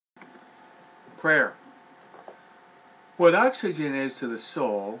Prayer. What oxygen is to the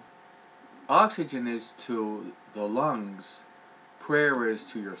soul, oxygen is to the lungs, prayer is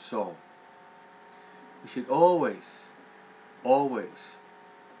to your soul. We should always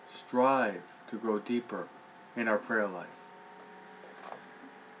strive to grow deeper in our prayer life.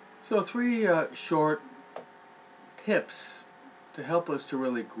 So 3 short tips to help us to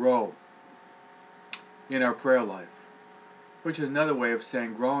really grow in our prayer life, which is another way of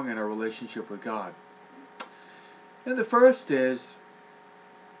saying growing in our relationship with God. And the first is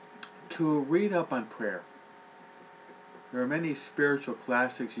to read up on prayer. There are many spiritual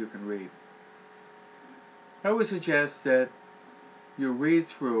classics you can read. I would suggest that you read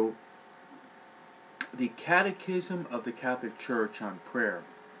through the Catechism of the Catholic Church on prayer.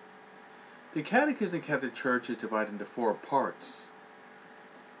 The Catechism of the Catholic Church is divided into 4 parts.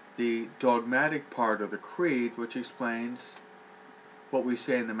 The dogmatic part, or the Creed, which explains what we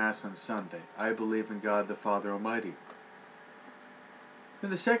say in the Mass on Sunday. I believe in God the Father Almighty.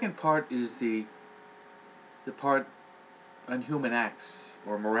 Then the second part is the part on human acts,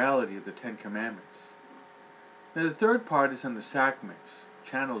 or morality of the 10 Commandments. Then the third part is on the sacraments,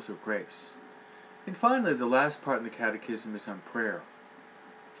 channels of grace. And finally, the last part in the Catechism is on prayer.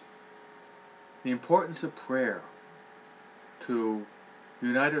 The importance of prayer to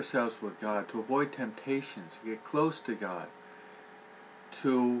unite ourselves with God, to avoid temptations, to get close to God,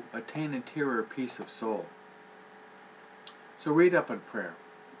 to attain interior peace of soul. So read up on prayer.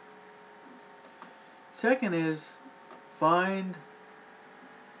 Second is, find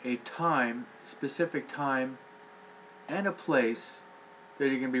a time, specific time, and a place that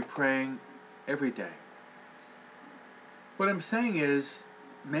you can be praying every day. What I'm saying is,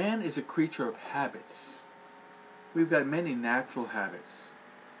 man is a creature of habits. We've got many natural habits.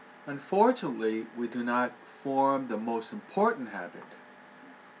 Unfortunately, we do not form the most important habit,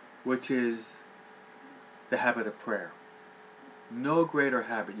 which is the habit of prayer. No greater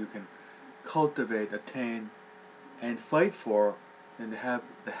habit you can cultivate, attain, and fight for than to have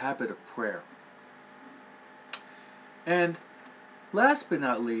the habit of prayer. And last but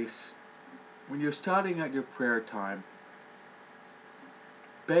not least, when you're starting out your prayer time,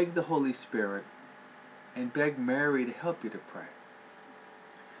 beg the Holy Spirit and beg Mary to help you to pray.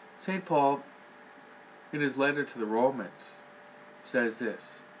 St. Paul, in his letter to the Romans, says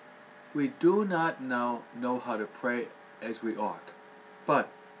this: we do not know how to pray as we ought, but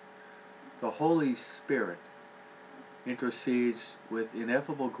the Holy Spirit intercedes with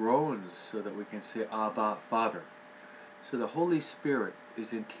ineffable groans so that we can say, Abba, Father. So the Holy Spirit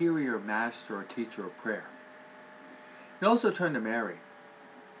is interior master or teacher of prayer. And also turn to Mary.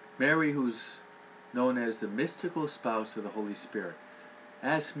 Mary, who's known as the mystical spouse of the Holy Spirit.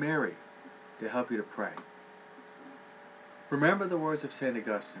 Ask Mary to help you to pray. Remember the words of St.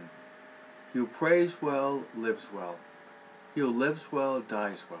 Augustine: he who prays well lives well. He who lives well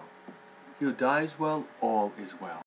dies well. He who dies well, all is well.